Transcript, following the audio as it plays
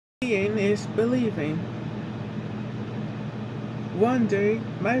Seeing is believing. One day,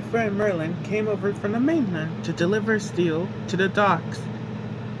 my friend Merlin came over from the mainland to deliver steel to the docks.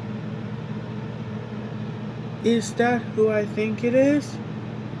 Is that who I think it is?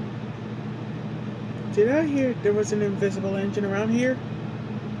 Did I hear there was an invisible engine around here?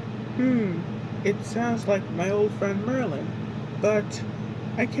 It sounds like my old friend Merlin, but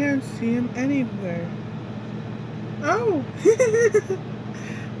I can't see him anywhere. Oh!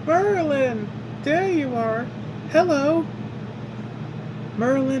 Merlin! There you are! Hello!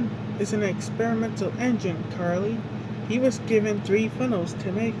 Merlin is an experimental engine, Carly. He was given 3 funnels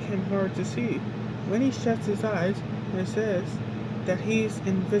to make him hard to see. When he shuts his eyes, it says that he's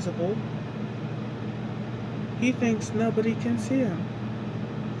invisible. He thinks nobody can see him.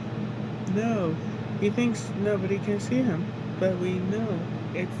 No, he thinks nobody can see him, but we know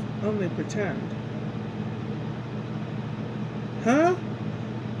it's only pretend. Huh?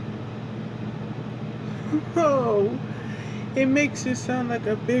 Oh, it makes it sound like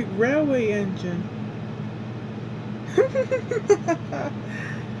a big railway engine.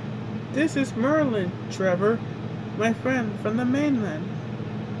 This is Merlin, Trevor, my friend from the mainland.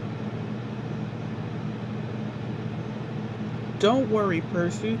 Don't worry,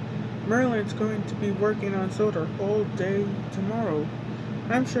 Percy. Merlin's going to be working on solder all day tomorrow.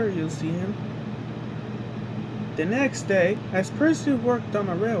 I'm sure you'll see him. The next day, as Percy worked on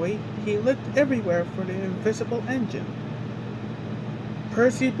the railway, he looked everywhere for the invisible engine.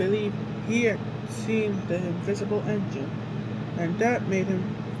 Percy believed he had seen the invisible engine, and that made him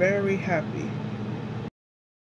very happy.